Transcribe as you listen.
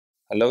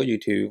Hello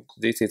YouTube,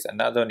 this is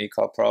another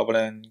LeetCode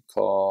problem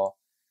called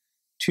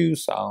 2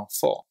 sum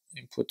 4.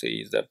 Input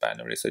is the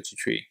binary search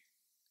tree.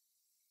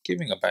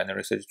 Given a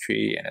binary search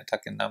tree and a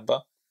target number,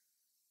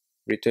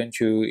 return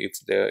true if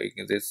there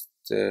exists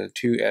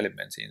two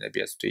elements in the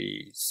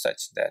BST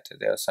such that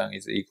their sum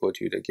is equal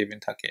to the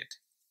given target.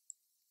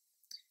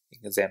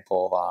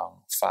 Example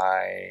 1,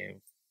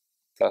 5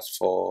 plus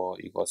 4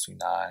 equals to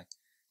 9,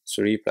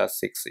 3 plus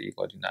 6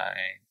 equals to 9,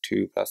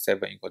 2 plus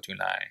 7 equals to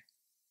 9.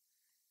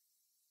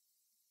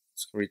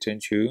 So return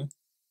true.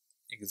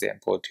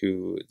 Example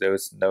 2,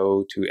 there's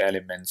no two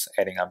elements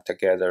adding up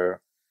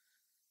together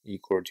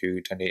equal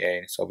to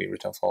 28, so we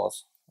return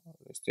false.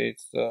 This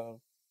is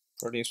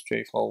pretty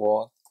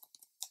straightforward.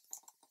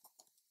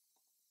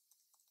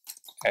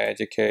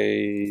 Edge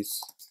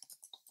case,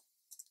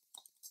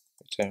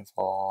 return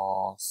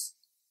false.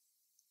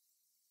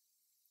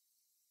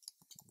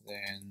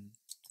 Then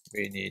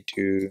we need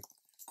to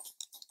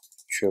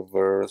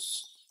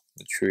traverse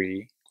the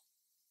tree.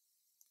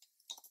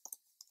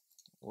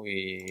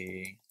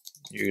 We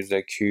use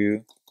a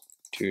queue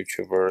to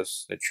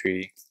traverse the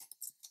tree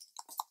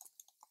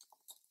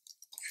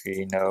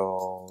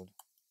node.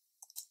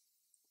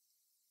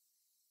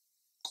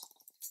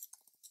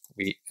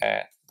 We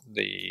add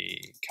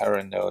the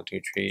current node to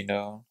tree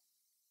node.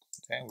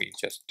 Then we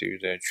just do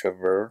the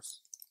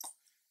traverse.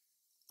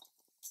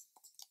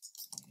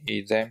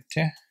 Is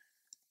empty.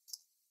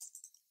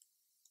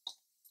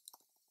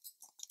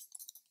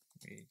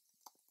 We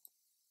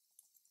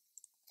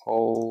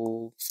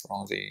pull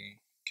from the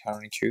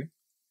current queue.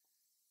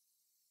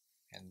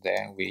 And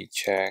then we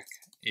check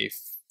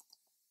if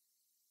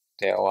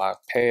there are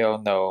pair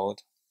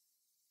node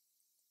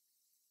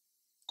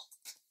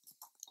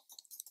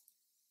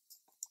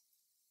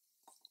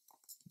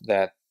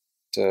that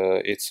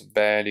its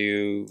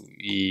value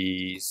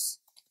is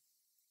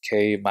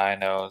k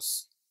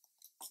minus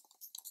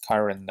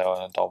current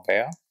node dot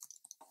var.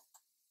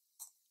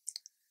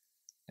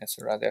 Let's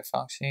run that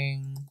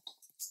function.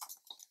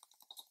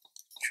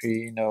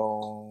 Tree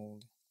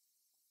node,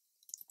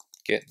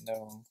 get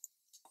node,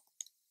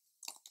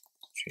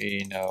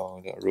 tree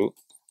node root,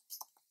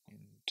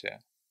 and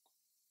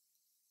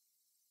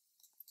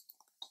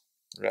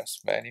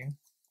rest value.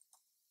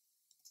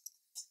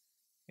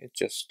 It's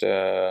just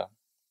a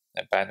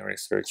binary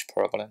search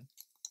problem.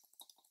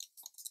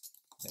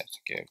 Let's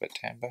give a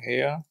temp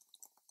here.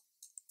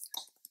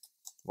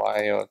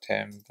 While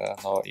temp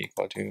not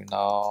equal to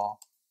null,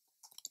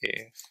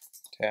 if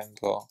temp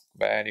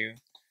value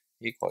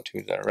equal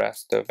to the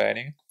rest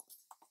value,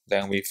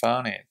 then we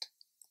found it.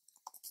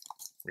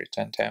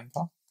 Return temp.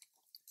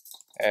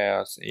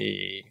 Else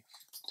if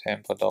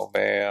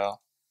temp.var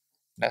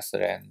less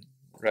than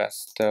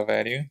rest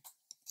value,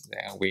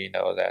 then we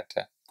know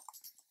that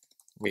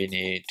we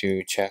need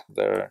to check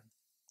the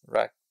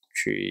right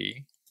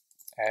tree.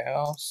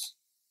 Else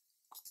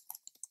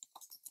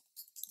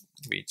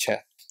we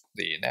check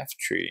the left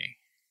tree,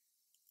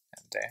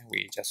 and then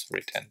we just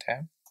return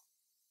temp.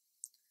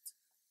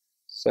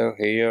 So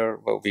here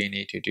what we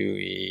need to do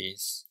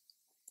is,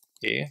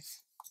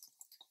 if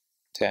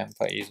temp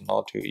is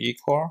not to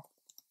equal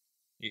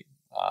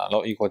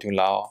to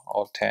null,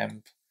 or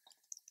temp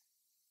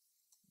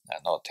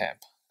not temp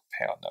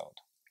pair node,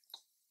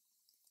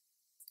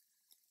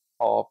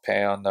 or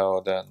pair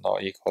node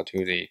not equal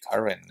to the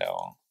current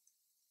node,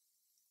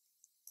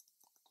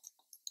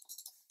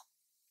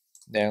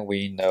 then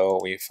we know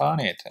we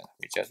found it.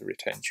 We just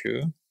return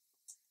true.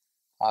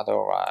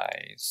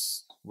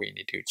 Otherwise, we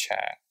need to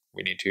check.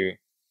 We need to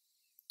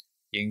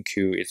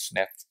enqueue its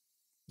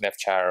left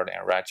child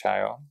and right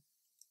child.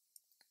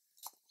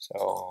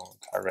 So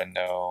current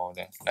node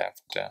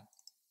left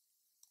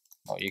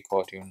not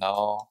equal to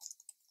null,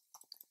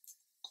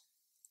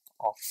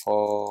 or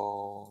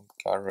for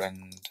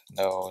current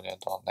node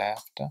dot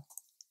left.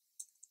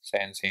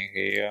 Same thing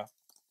here.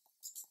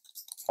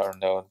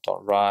 Current node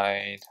dot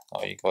right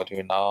not equal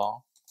to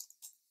null.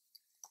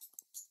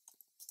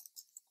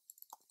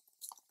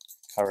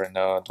 Current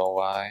node dot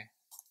y.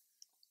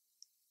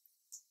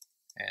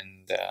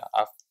 And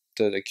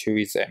after the queue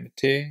is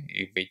empty,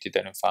 if we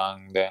didn't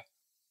find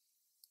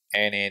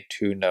any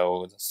two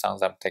nodes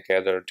sums up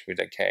together to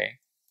the k,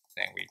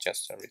 then we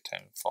just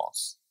return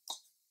false.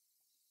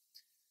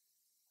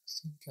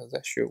 I think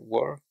that should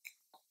work.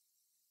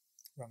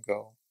 Run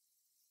go.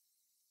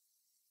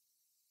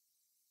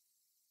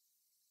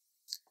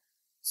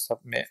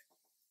 Submit.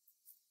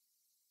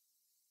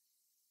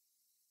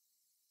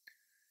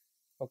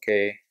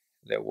 Okay,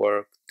 that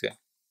worked.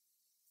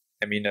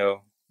 Let me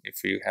know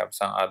if you have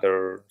some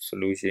other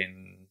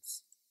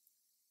solutions.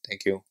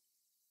 Thank you.